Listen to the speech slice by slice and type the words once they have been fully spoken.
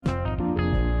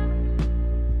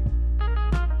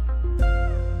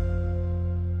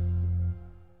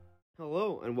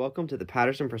and welcome to the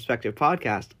Patterson Perspective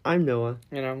Podcast. I'm Noah.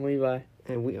 And I'm Levi.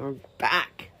 And we are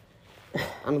back. I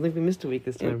don't think we missed a week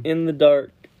this time. In the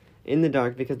dark. In the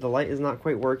dark, because the light is not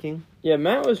quite working. Yeah,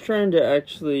 Matt was trying to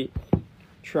actually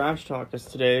trash talk us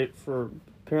today for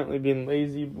apparently being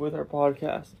lazy with our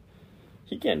podcast.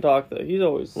 He can't talk, though. He's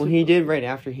always... Well, he did right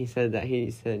after he said that.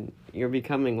 He said, you're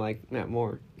becoming like Matt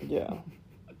Moore. Yeah.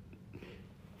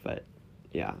 But,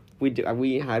 yeah.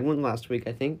 We had one last week,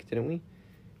 I think, didn't we?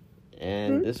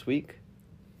 And this week.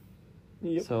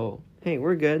 Yep. So, hey,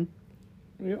 we're good.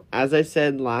 Yep. As I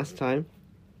said last time,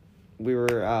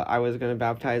 I was going to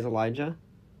baptize Elijah.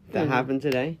 That happened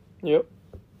today. Yep.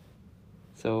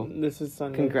 So, this is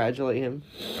Sunday. Congratulate him.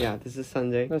 Yeah, this is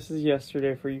Sunday. This is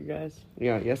yesterday for you guys.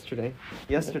 Yeah, yesterday.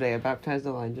 Yesterday, I baptized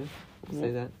Elijah. We'll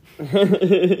say that.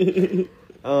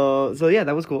 So, yeah,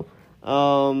 that was cool.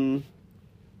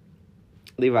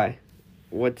 Levi,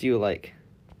 what do you like?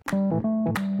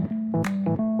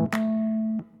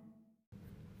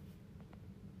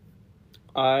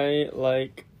 I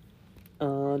like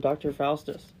Dr.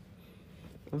 Faustus.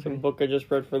 It's a book I just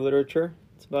read for literature.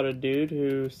 It's about a dude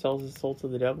who sells his soul to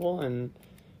the devil and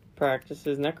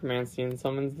practices necromancy and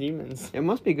summons demons. It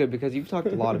must be good because you've talked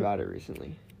a lot about it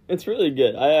recently. It's really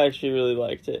good. I actually really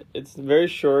liked it. It's very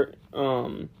short,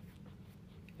 and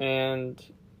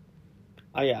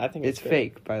I think it's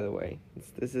fake, by the way.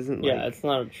 This isn't like... Yeah, it's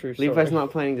not a true story. Levi's not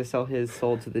planning to sell his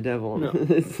soul to the devil. No.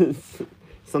 This is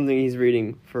something he's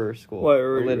reading for school. Well,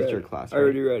 a literature class, right? I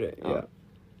already read it, yeah. Oh.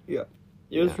 Yeah.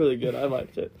 It was really good. I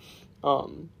liked it.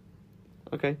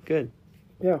 Okay, good.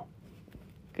 Yeah.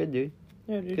 Good, dude.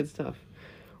 Yeah, dude. Good stuff.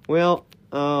 Well,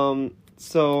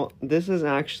 so this is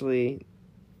actually...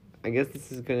 I guess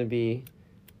this is going to be...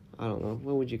 I don't know.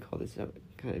 What would you call this?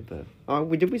 Kind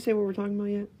of... did we say what we're talking about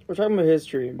yet? We're talking about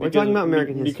history. We're talking about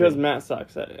American history. Because Matt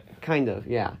sucks at it. Kind of,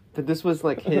 yeah. But this was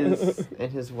like his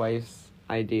and his wife's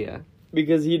idea.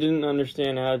 Because he didn't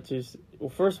understand how to... Well,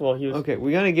 first of all, he was... Okay,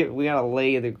 we gotta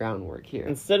lay the groundwork here.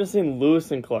 Instead of saying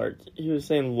Lewis and Clark, he was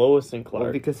saying Lois and Clark.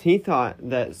 Well, because he thought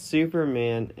that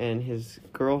Superman and his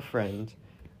girlfriend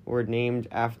were named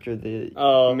after the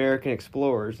American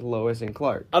explorers, Lois and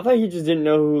Clark. I thought he just didn't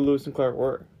know who Lewis and Clark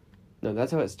were. No,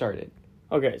 that's how it started.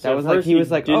 Okay, so that was like he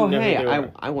was like, oh hey,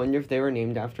 I wonder if they were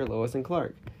named after Lois and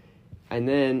Clark, and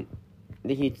then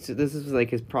so this is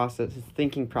like his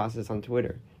thinking process on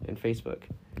Twitter and Facebook,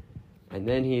 and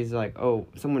then he's like, oh,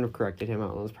 someone corrected him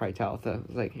out. It was probably Talitha. It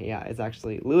was like, hey, yeah, it's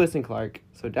actually Lewis and Clark,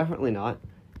 so definitely not,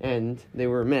 and they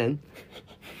were men.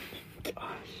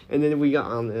 Gosh. And then we got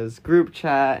on this group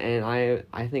chat, and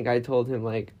I think I told him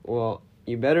like, well,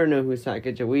 you better know who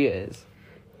Sacagawea is.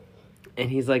 And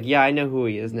he's like, yeah, I know who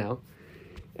he is now.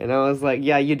 And I was like,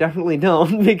 yeah, you definitely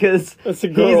don't, because that's a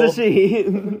girl. He's a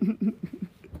she.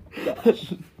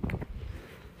 Gosh.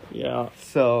 Yeah.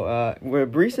 So,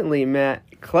 recently Matt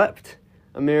clept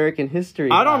American history.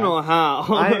 I don't know how.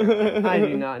 I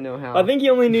do not know how. I think he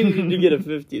only needed to get a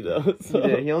 50, though. So.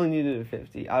 Yeah, he only needed a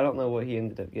 50. I don't know what he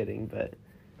ended up getting, but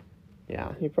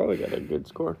yeah. He probably got a good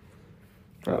score.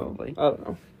 Probably. I don't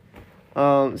know.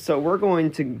 So we're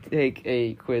going to take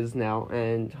a quiz now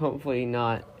and hopefully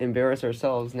not embarrass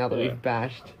ourselves now that we've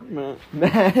bashed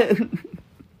Matt.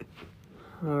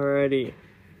 Alrighty.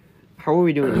 How are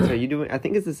we doing this? Are you doing... I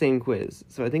think it's the same quiz.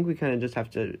 So I think we kind of just have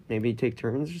to maybe take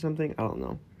turns or something. I don't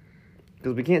know.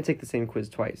 Because we can't take the same quiz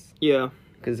twice. Yeah.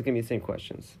 Because it's going to be the same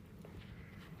questions.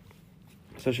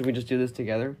 So should we just do this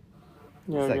together?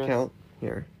 Yeah, Does that count?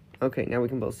 Here. Okay, now we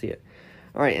can both see it.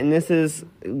 All right, and this is...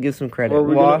 Give some credit. Are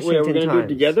we Washington going to do it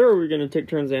together, or are we going to take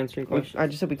turns answering questions? I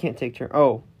just said we can't take turns.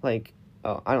 I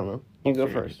don't know. You go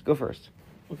first. Go first.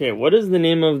 Okay, what is the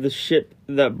name of the ship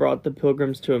that brought the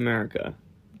Pilgrims to America?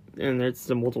 And it's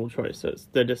the multiple choices.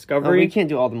 The Discovery... we can't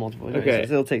do all the multiple choices. Okay.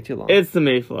 It'll take too long. It's the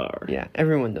Mayflower. Yeah,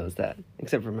 everyone knows that,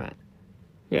 except for Matt.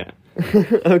 Yeah.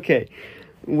 Okay.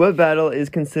 What battle is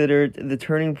considered the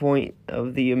turning point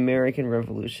of the American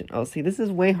Revolution? Oh, see, this is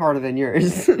way harder than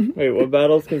yours. Wait, what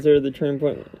battle is considered the turning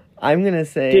point? I'm going to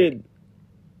say... Dude.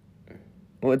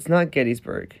 Well, it's not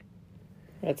Gettysburg.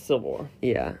 That's Civil War.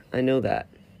 Yeah, I know that.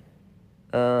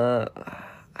 I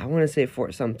want to say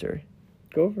Fort Sumter.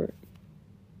 Go for it.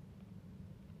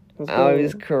 I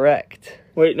was correct.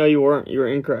 Wait, no, you weren't. You were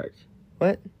incorrect.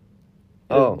 What?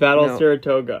 Battle of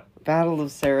Saratoga. Battle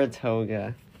of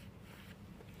Saratoga.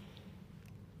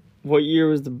 What year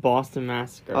was the Boston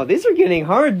Massacre? Oh, these are getting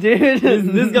hard, dude.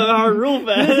 This got hard real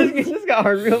fast. This got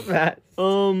hard real fast.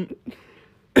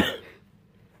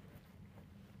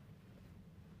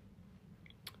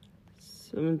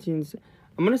 17...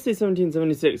 I'm going to say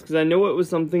 1776, because I know it was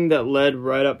something that led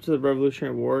right up to the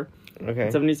Revolutionary War. Okay.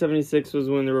 1776 was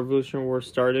when the Revolutionary War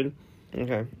started.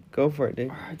 Okay, go for it,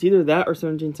 dude. It's either that or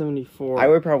 1774. I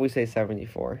would probably say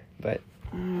 74, but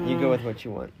you go with what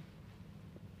you want.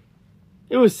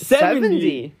 It was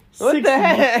 70. What the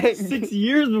heck? 6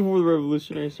 years before the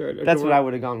Revolutionary started. Okay, That's what I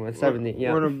would have gone with. 70.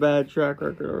 Yeah. We're on a bad track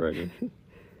record already.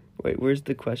 Wait, where's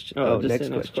the question? Just next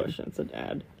next question. question. It's an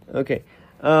ad. Okay.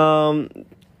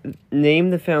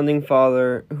 Name the founding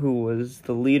father who was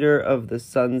the leader of the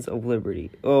Sons of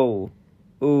Liberty. Oh.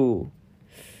 Ooh.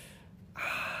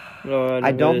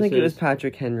 I don't think it was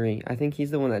Patrick Henry. I think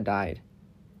he's the one that died.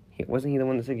 Wasn't he the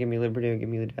one that said, "Give me liberty or give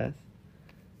me the death"?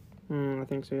 I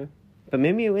think so, yeah. But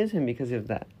maybe it was him because of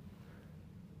that.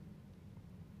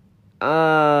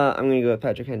 I'm going to go with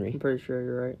Patrick Henry. I'm pretty sure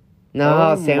you're right.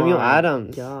 No, Samuel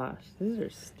Adams. Gosh, these are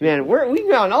stupid. Man, we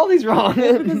found all these wrong.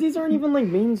 Because these aren't even like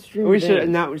mainstream. We should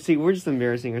now see. We're just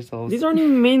embarrassing ourselves. These aren't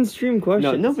even mainstream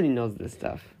questions. No, nobody knows this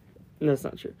stuff. That's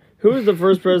not true. Who was the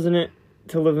first president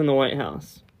to live in the White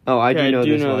House? Oh, I do know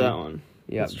this one. that one.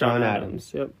 Yep, It's John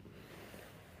Adams. Yep.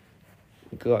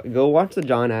 Go watch the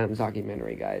John Adams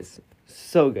documentary, guys.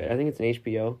 So good. I think it's an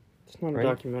HBO. It's not right? a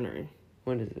documentary.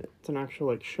 What is it? It's an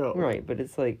actual show. Right, but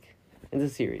it's a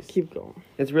series. Keep going.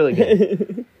 It's really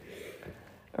good.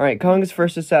 All right, Congress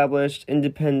first established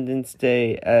Independence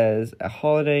Day as a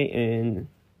holiday in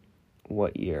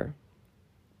what year?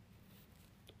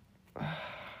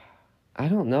 I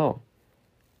don't know.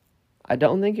 I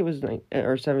don't think it was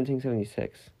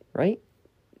 1776, right?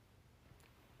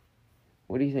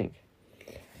 What do you think?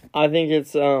 I think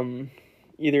it's either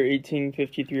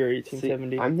 1853 or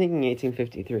 1870. I'm thinking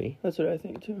 1853. That's what I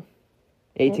think too.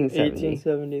 1870.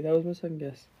 1870. That was my second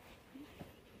guess.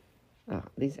 Oh,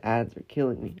 these ads are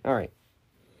killing me. All right.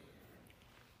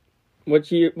 Which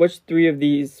three of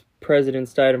these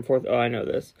presidents died in fourth? Oh, I know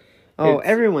this.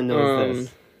 Everyone knows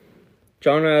this.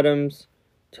 John Adams,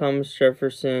 Thomas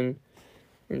Jefferson,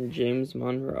 and James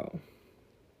Monroe.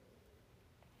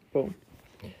 Boom.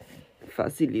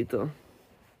 Facilito.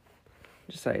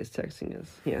 Josiah's texting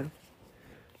us. Yeah.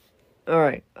 All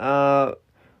right.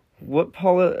 What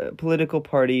political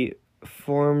party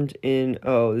formed in...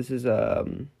 Oh, this is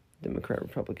Democrat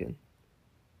Republican.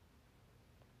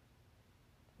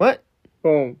 What?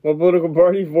 Boom. What political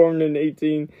party formed in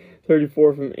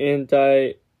 1834 from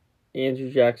anti-Andrew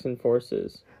Jackson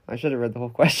forces? I should have read the whole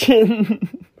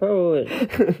question. Probably.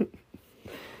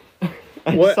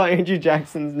 I just saw Andrew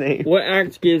Jackson's name. What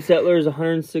act gave settlers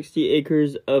 160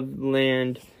 acres of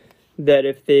land that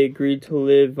if they agreed to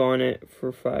live on it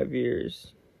for 5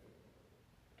 years?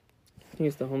 I think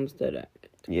it's the Homestead Act.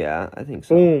 Yeah, I think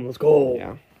so. Boom, let's go.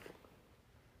 Yeah.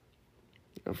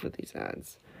 Go for these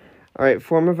ads. All right,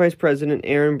 former Vice President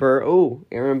Aaron Burr. Oh,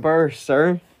 Aaron Burr,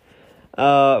 sir.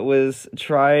 Was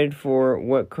tried for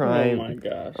what crime? Oh my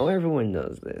gosh. Oh, everyone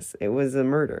knows this. It was a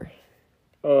murder.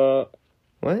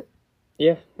 What?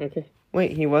 Yeah, okay.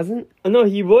 Wait, he wasn't? No,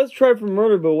 he was tried for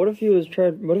murder, but what if he was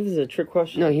tried... What if it's a trick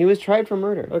question? No, he was tried for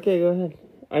murder. Okay, go ahead.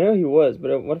 I know he was,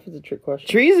 but what if it's a trick question?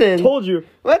 Treason! Told you!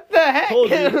 What the heck?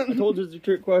 Told you it's a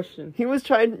trick question. He was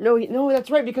tried... No, that's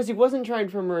right, because he wasn't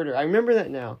tried for murder. I remember that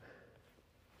now.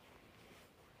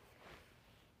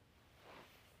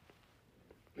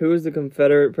 Who was the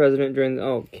Confederate president during the...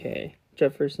 Okay.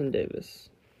 Jefferson Davis.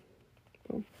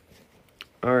 Oh.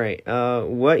 All right.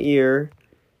 What year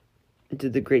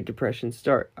did the Great Depression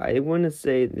start? I want to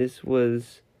say this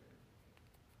was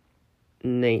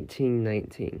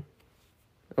 1919.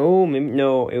 Oh, maybe...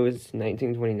 No, it was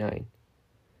 1929.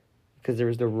 Because there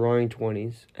was the Roaring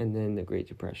Twenties and then the Great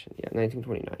Depression. Yeah,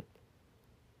 1929.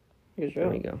 Good job. There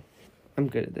we go. I'm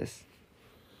good at this.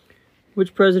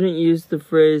 Which president used the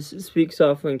phrase, speak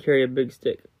softly and carry a big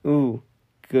stick? Ooh,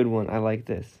 good one. I like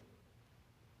this.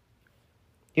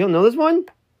 You don't know this one?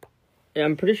 Yeah,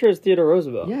 I'm pretty sure it's Theodore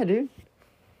Roosevelt. Yeah, dude.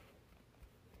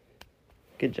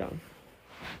 Good job.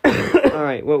 All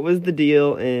right, what was the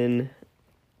deal in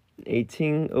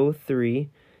 1803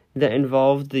 that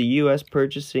involved the U.S.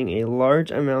 purchasing a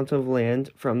large amount of land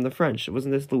from the French?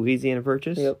 Wasn't this Louisiana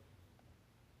Purchase? Yep.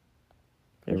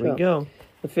 There we go.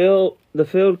 The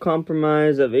failed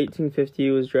compromise of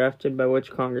 1850 was drafted by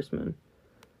which congressman?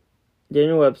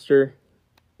 Daniel Webster,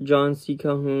 John C.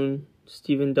 Calhoun,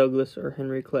 Stephen Douglas, or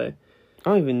Henry Clay? I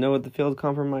don't even know what the failed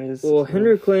compromise... Well,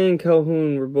 Henry Clay and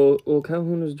Calhoun were both... Well,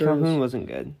 Calhoun was... Calhoun wasn't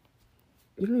good.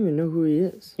 You don't even know who he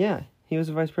is. Yeah, he was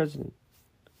a vice president.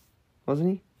 Wasn't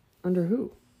he? Under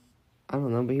who? I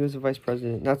don't know, but he was a vice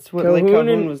president. That's what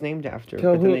Calhoun was named after,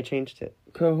 but then they changed it.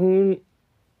 Calhoun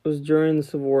was during the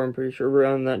Civil War, I'm pretty sure,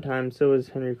 around that time. So was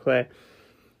Henry Clay.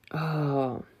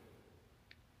 I'm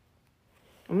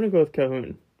going to go with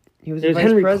Calhoun. He was a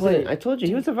vice president. I told you,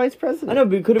 he was a vice president. I know,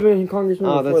 but he could have been a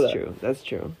congressman before that. True. That's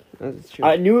true. That's true.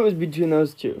 I knew it was between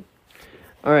those two.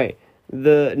 All right.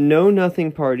 The Know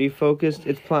Nothing Party focused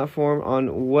its platform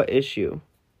on what issue?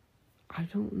 I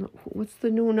don't know. What's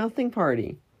the Know Nothing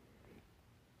Party?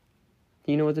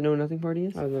 Do you know what the Know Nothing Party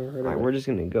is? I've never heard of it. All right, we're just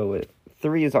going to go with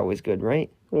 3 is always good, right?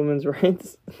 Women's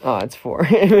rights. Oh, it's 4.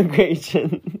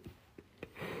 Immigration.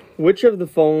 Which of the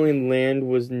following land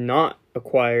was not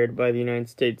acquired by the United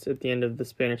States at the end of the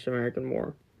Spanish-American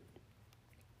War?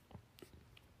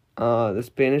 The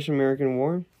Spanish-American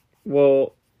War?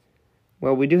 Well,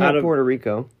 we do have Puerto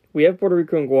Rico. We have Puerto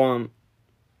Rico and Guam.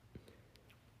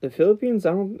 The Philippines,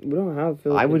 we don't have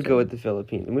Philippines. I would go with the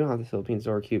Philippines. We don't have the Philippines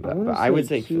or Cuba, but I would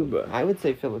say Cuba. I would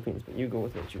say Philippines, but you go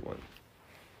with what you want.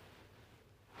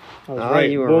 I was right.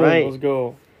 You were Boom, right. Let's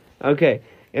go. Okay.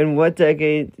 In what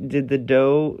decade did the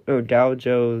Dow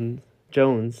Jones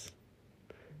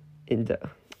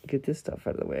get this stuff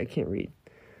out of the way? I can't read.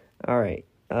 All right.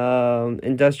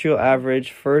 Industrial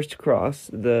average first cross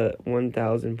the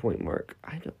 1,000 point mark.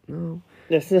 I don't know.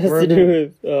 This has to do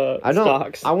with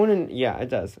stocks. I want to. Yeah, it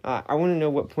does. I want to know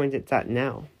what point it's at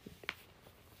now.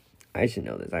 I should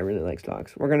know this. I really like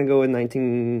stocks. We're gonna go with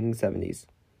 1970s.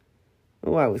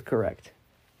 Oh, I was correct.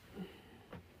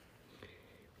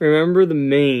 Remember the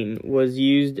Maine was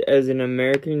used as an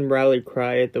American rally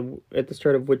cry at the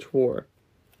start of which war?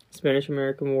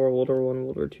 Spanish-American War, World War I,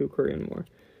 World War II, Korean War.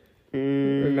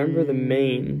 Remember the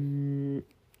Maine.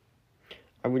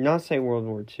 I would not say World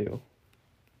War II.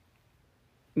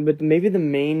 But maybe the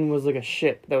Maine was like a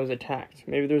ship that was attacked.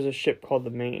 Maybe there was a ship called the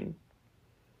Maine.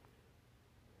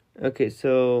 Okay,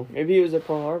 so... Maybe it was at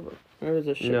Pearl Harbor. Maybe it was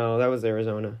a ship. No, that was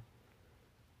Arizona.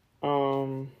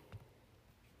 But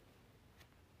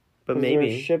was maybe...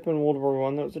 there a ship in World War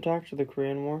I that was attacked, or the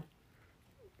Korean War?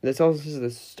 This also is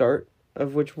the start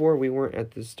of which war? We weren't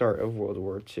at the start of World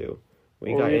War II.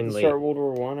 We got in late. Start World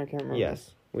War I? I can't remember.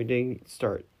 Yes, we did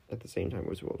start at the same time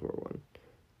as World War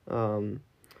I.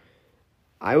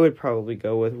 I would probably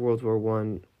go with World War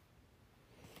I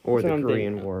or the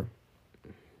Korean War.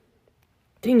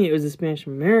 Dang it was the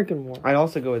Spanish-American War. I'd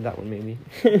also go with that one, maybe.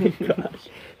 Gosh.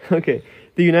 Okay.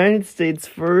 The United States'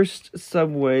 first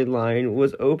subway line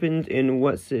was opened in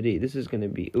what city? This is going to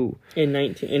be... In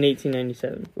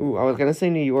 1897. Ooh, I was going to say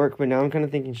New York, but now I'm kind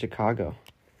of thinking Chicago.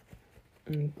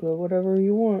 Go whatever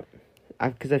you want.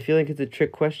 Because I feel like it's a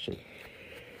trick question.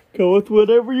 Go with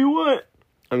whatever you want.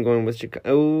 I'm going with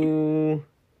Chicago.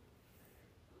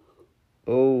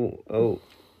 Oh.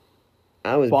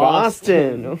 I was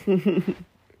Boston.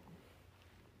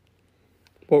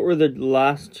 What were the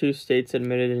last 2 states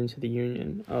admitted into the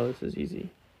Union? Oh, this is easy.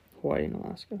 Hawaii and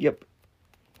Alaska. Yep.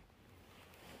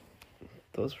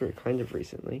 Those were kind of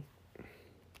recently.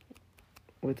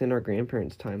 Within our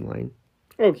grandparents' timeline.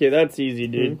 Okay, that's easy,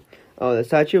 dude. Mm-hmm. Oh, the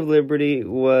Statue of Liberty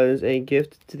was a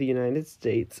gift to the United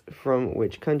States from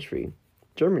which country?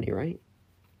 Germany, right?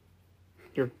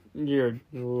 You're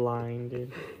lying,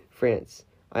 dude. France.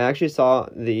 I actually saw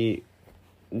the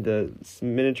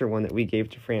miniature one that we gave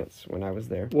to France when I was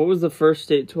there. What was the first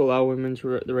state to allow women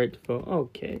the right to vote?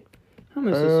 Okay. How am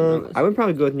I supposed to know this? I would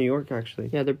probably go with New York, actually.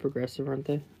 Yeah, they're progressive, aren't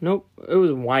they? Nope. It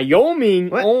was Wyoming.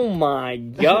 What? Oh, my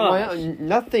gosh.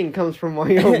 Nothing comes from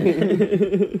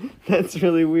Wyoming. That's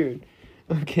really weird.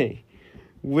 Okay.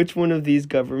 Which one of these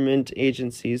government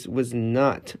agencies was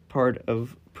not part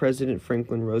of President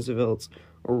Franklin Roosevelt's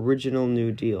original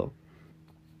New Deal?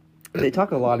 They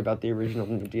talk a lot about the original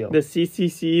New Deal. The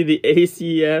CCC, the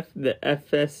ACF, the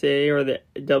FSA, or the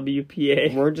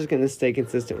WPA. We're just going to stay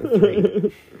consistent with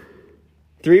 3.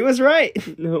 3 was right.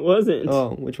 No, it wasn't.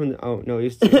 Oh, which one? Oh, no,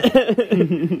 it's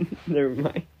 2. Never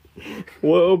mind.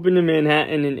 What opened in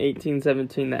Manhattan in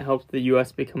 1817 that helped the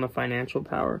U.S. become a financial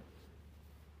power?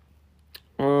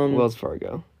 Wells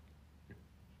Fargo.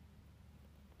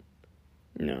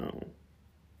 No.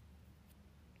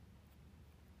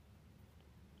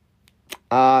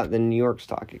 The New York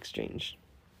Stock Exchange.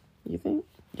 You think?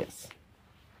 Yes.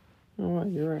 Oh,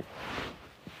 you're right.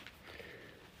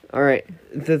 All right.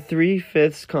 The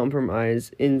 3/5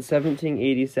 Compromise in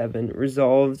 1787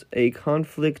 resolved a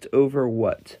conflict over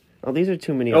what? Oh, these are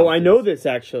too many options. Oh, I know this,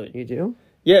 actually. You do?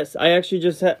 Yes, I actually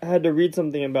just had to read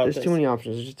something about this. There's too many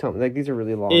options. Just tell me. Like, these are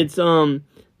really long. It's, the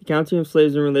counting of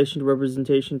slaves in relation to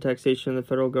representation, taxation, and the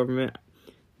federal government.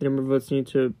 The number of votes needed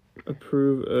to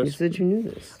approve a... You said you knew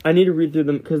this. I need to read through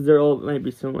them because they're all might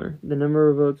be similar. The number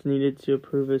of votes needed to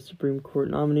approve a Supreme Court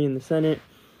nominee in the Senate.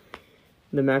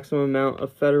 The maximum amount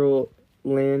of federal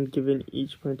land given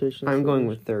each plantation. I'm going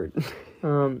with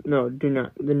 3rd. No, do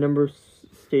not. The number of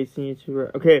states needed to...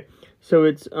 Okay, so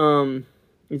it's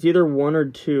either 1 or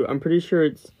 2. I'm pretty sure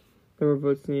it's the number of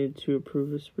votes needed to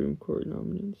approve a Supreme Court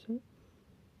nominee in the Senate.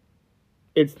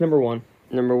 It's number 1.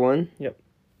 Number 1? Yep.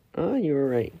 Oh, you were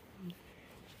right.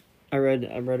 I read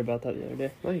about that the other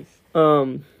day. Nice.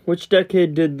 Which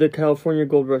decade did the California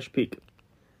Gold Rush peak?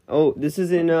 Oh, this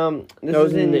is in That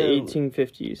was in the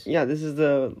 1850s. Yeah, this is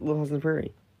the Little House on the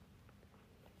Prairie.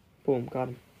 Boom, got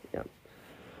him. Yeah.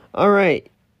 All right.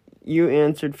 You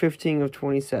answered 15 of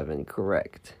 27,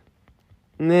 correct.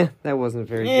 Nah, that wasn't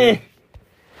very good.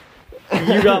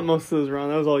 You got most of those wrong.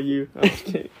 That was all you. I was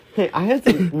kidding. Hey, I had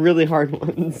some really hard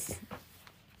ones.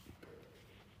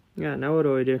 Yeah, now what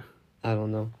do I do? I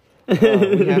don't know. We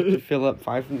have to fill up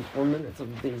 5 more minutes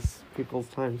of these people's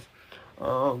times.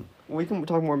 We can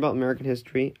talk more about American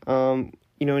history. You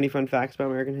know any fun facts about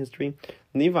American history?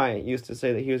 Levi used to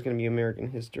say that he was going to be an American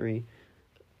history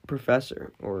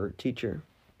professor or teacher.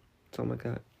 Something like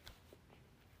that.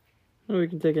 Well, we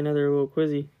can take another little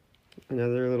quizzy.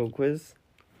 Another little quiz?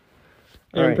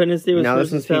 Independence Day was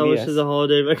first established as a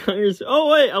holiday by Congress. Oh,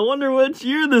 wait, I wonder which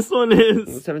year this one is.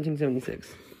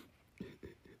 1776.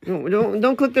 No,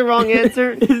 don't click the wrong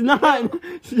answer. It's not.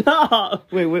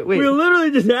 Stop. Wait. We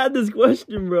literally just had this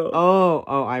question, bro.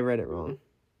 Oh, I read it wrong.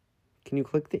 Can you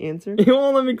click the answer? You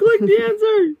won't let me click the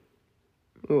answer.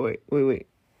 Wait.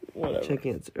 Whatever. Check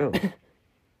answer. Oh.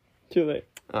 Too late.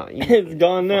 It's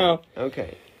gone now.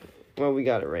 Okay. Well, we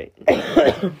got it right.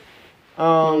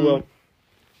 Well.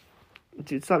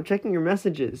 Dude, stop checking your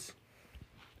messages.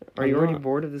 Are you already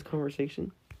bored of this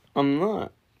conversation? I'm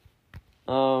not.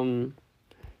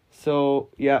 So,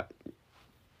 yeah.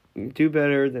 Do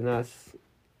better than us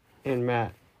and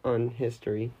Matt on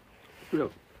history.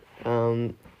 Yep.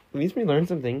 At least we learned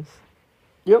some things.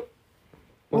 Yep.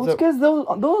 Well, it's because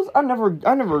those I never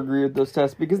agree with those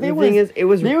tests because they always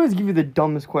give you the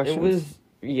dumbest questions.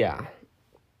 Yeah.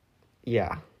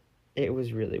 It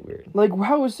was really weird. Like,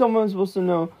 how was someone supposed to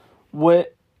know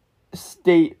what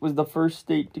state was the first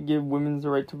state to give women the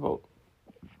right to vote?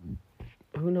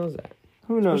 Who knows that?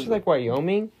 Who knows? Especially like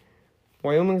Wyoming.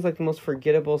 Wyoming's like the most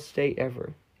forgettable state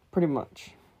ever. Pretty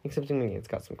much. Except it's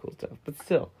got some cool stuff, but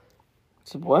still.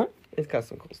 So what? It's got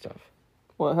some cool stuff.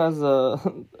 Well,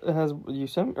 it has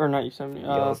Yosemite or not Yosemite?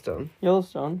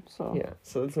 Yellowstone. So yeah,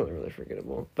 so it's not really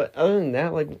forgettable. But other than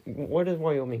that, like, what does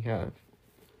Wyoming have?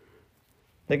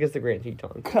 I guess the Grand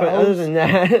Teton. Cows, but other than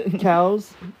that,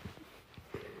 cows,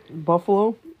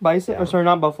 buffalo, bison. Yeah. Or sorry,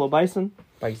 not buffalo, bison.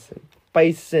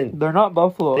 Bison. They're not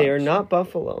buffalo. They are not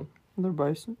buffalo. They're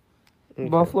bison. Okay.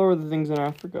 Buffalo are the things in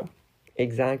Africa.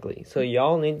 Exactly. So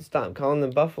y'all need to stop calling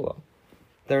them buffalo.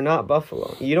 They're not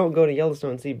buffalo. You don't go to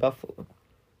Yellowstone and see buffalo.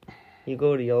 You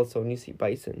go to Yellowstone and you see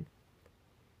bison.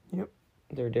 Yep.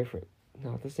 They're different.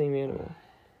 Not the same animal.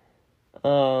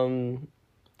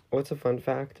 What's a fun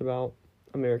fact about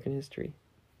American history?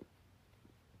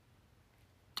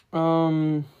 I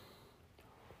don't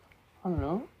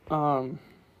know.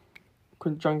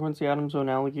 John Quincy Adams owned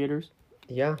alligators.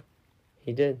 Yeah,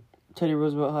 he did. Teddy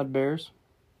Roosevelt had bears.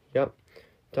 Yep.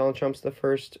 Donald Trump's the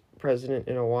first president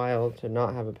in a while to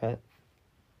not have a pet.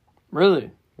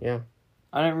 Really? Yeah.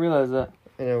 I didn't realize that.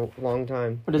 In a long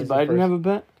time. But does Biden have a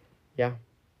pet? Yeah.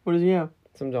 What does he have?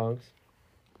 Some dogs.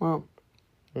 Wow.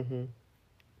 Mm-hmm.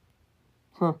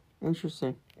 Huh.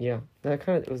 Interesting. Yeah. That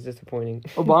kind of was disappointing.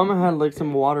 Obama had like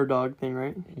some water dog thing,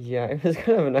 right? Yeah, it was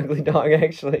kind of an ugly dog,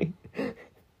 actually.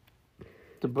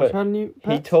 Did Bush have any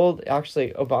pets? He told,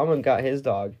 actually, Obama got his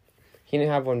dog. He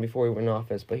didn't have one before he went in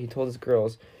office, but he told his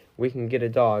girls, we can get a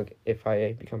dog if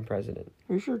I become president.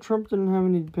 Are you sure Trump didn't have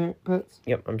any pets?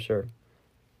 Yep, I'm sure.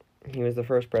 He was the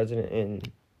first president in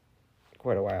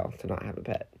quite a while to not have a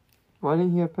pet. Why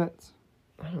didn't he have pets?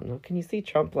 I don't know. Can you see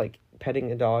Trump, like, petting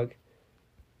a dog?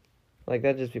 Like,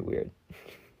 that'd just be weird.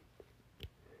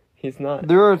 He's not.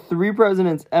 There are 3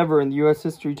 presidents ever in the U.S.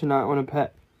 history to not own a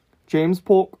pet. James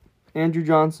Polk, Andrew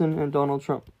Johnson, and Donald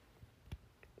Trump.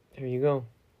 There you go.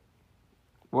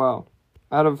 Wow.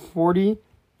 Out of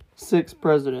 46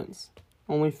 presidents,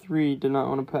 only 3 did not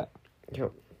own a pet.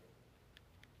 Yep.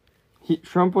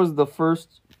 Trump was the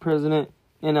first president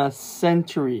in a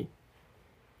century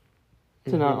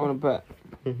to not own a pet.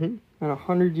 Mm-hmm. In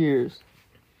 100 years.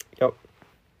 Yep.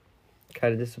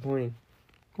 Kind of disappointing.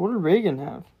 What did Reagan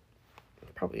have?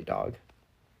 Probably a dog.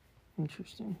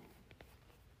 Interesting.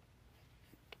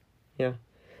 Yeah.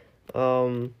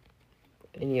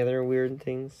 Any other weird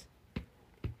things?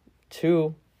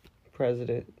 2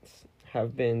 presidents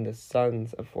have been the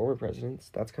sons of former presidents.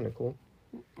 That's kind of cool.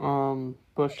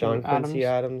 Bush John and Quincy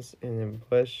Adams and then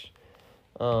Bush.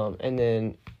 And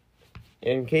then,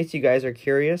 in case you guys are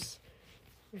curious,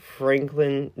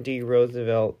 Franklin D.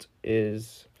 Roosevelt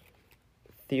is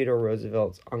Theodore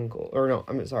Roosevelt's uncle. Or no,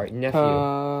 I'm sorry,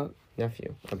 nephew.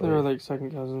 Nephew. They were like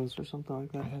second cousins or something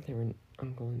like I that. thought they were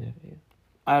uncle and nephew.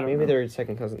 I don't know. Maybe they're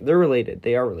second cousin. They're related.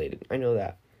 They are related. I know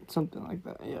that. Something like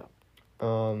that, yeah.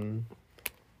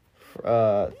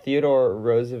 Theodore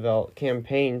Roosevelt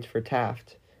campaigned for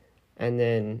Taft, and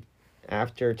then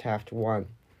after Taft won,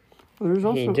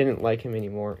 he didn't like him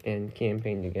anymore and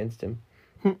campaigned against him.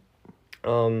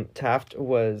 Taft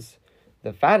was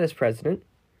the fattest president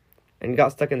and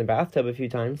got stuck in the bathtub a few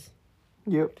times.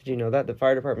 Yep. Did you know that? The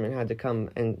fire department had to come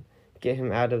and get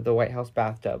him out of the White House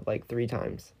bathtub like 3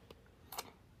 times.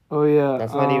 Oh, yeah.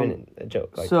 That's not even a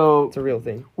joke. Like, so, it's a real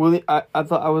thing. I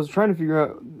thought I was trying to figure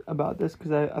out about this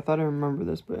because I thought I remember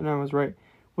this, but I was right.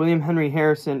 William Henry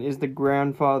Harrison is the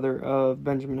grandfather of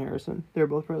Benjamin Harrison. They're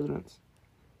both presidents.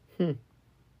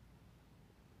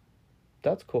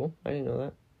 That's cool. I didn't know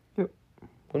that. Yep.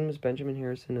 When was Benjamin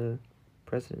Harrison a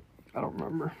president? I don't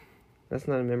remember. That's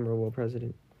not a memorable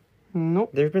president. Nope.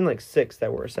 There's been like 6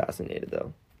 that were assassinated,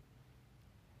 though.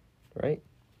 Right?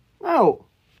 No.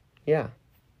 Yeah.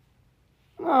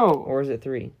 No. Or is it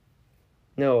 3?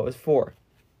 No, it was 4.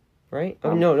 Right?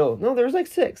 Oh, Um, no, there was like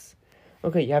 6.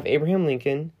 Okay, you have Abraham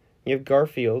Lincoln, you have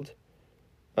Garfield,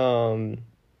 and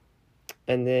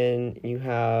then you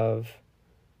have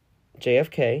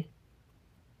JFK,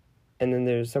 and then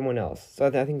there's someone else. So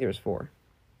I think there's 4.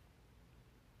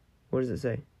 What does it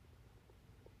say?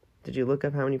 Did you look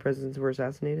up how many presidents were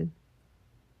assassinated?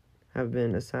 Have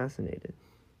been assassinated.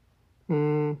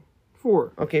 4.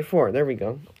 Okay, 4. There we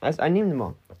go. I named them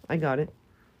all. I got it.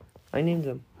 I named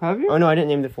them. Have you? Oh, no, I didn't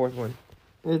name the 4th one.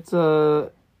 It's,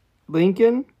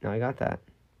 Lincoln. No, I got that.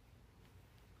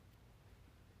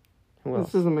 Who else?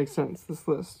 This doesn't make sense. This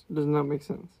list does not make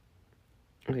sense.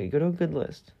 Okay, go to a good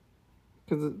list.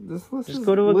 Because this list Just is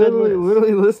go to a good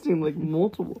literally listing, like,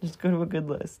 multiple. Just go to a good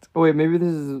list. Oh, wait, maybe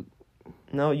this is...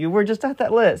 No, you were just at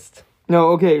that list. No,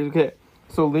 okay.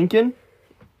 So, Lincoln.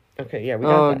 Okay, yeah, we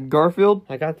got that. Garfield.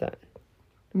 I got that.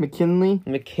 McKinley.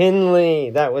 McKinley.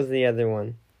 That was the other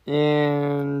one.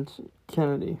 And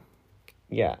Kennedy.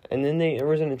 Yeah, and then there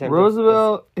was an attempt...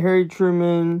 Roosevelt, Harry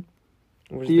Truman,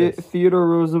 What is this? Theodore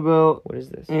Roosevelt, What is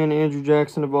this? and Andrew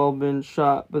Jackson have all been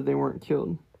shot, but they weren't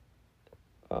killed.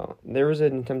 There was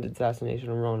an attempted assassination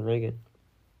of Ronald Reagan.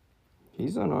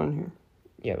 He's not on here.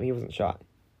 Yeah, but he wasn't shot.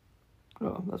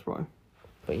 Oh, that's why.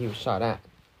 But he was shot at.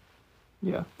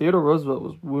 Yeah, Theodore Roosevelt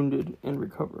was wounded and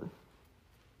recovered.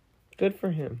 Good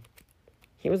for him.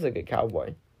 He was a good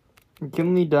cowboy.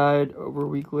 McKinley died over a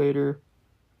week later.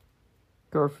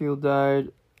 Garfield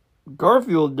died.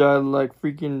 Garfield died like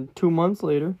freaking 2 months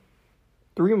later.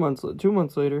 2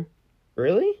 months later.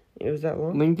 Really? It was that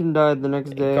long? Lincoln died the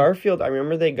next day. Garfield, I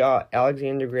remember they got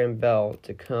Alexander Graham Bell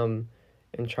to come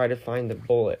and try to find the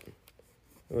bullet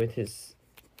with his...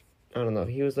 I don't know.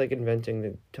 He was like inventing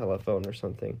the telephone or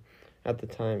something at the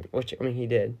time. Which, I mean, he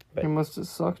did. But It must have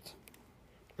sucked.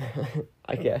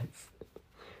 I guess.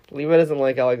 Levi doesn't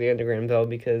like Alexander Graham Bell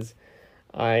because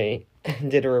I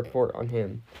did a report on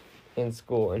him in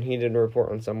school, and he did a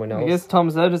report on someone else. I guess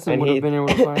Thomas Edison would have been able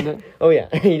to find it. Oh, yeah.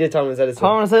 He did Thomas Edison.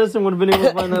 Thomas Edison would have been able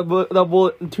to find that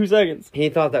bullet in 2 seconds. He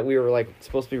thought that we were, like,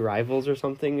 supposed to be rivals or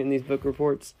something in these book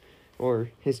reports. Or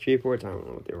history reports. I don't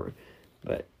know what they were.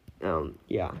 But,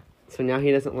 yeah. So now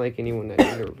he doesn't like anyone that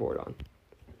did a report on.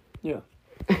 Yeah.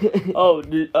 Oh,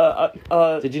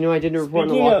 did you know I did a report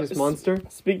on the Loch Ness Monster?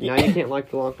 Now you can't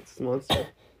like the Loch Ness Monster.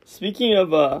 Speaking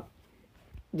of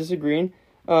disagreeing,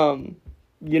 you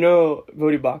know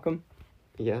Voddie Baucham?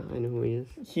 Yeah, I know who he is.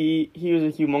 He was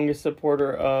a humongous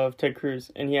supporter of Ted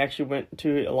Cruz, and he actually went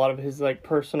to a lot of his like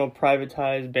personal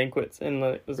privatized banquets, and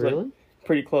was Really? like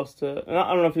pretty close to.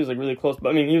 I don't know if he was like really close, but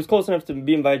I mean he was close enough to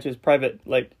be invited to his private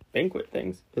like banquet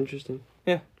things. Interesting.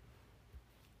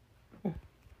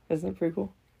 Isn't that pretty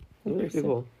cool? That's pretty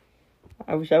cool.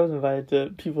 I wish I was invited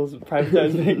to people's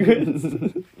privatized banquets.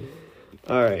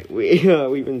 All right,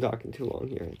 we've been talking too long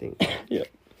here, I think. Yeah.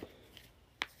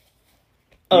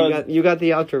 You got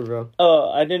the outro, bro.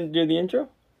 Oh, I didn't do the intro?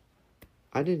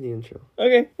 I did the intro.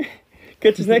 Okay.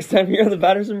 Catch us next time here on the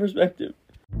Patterson Perspective.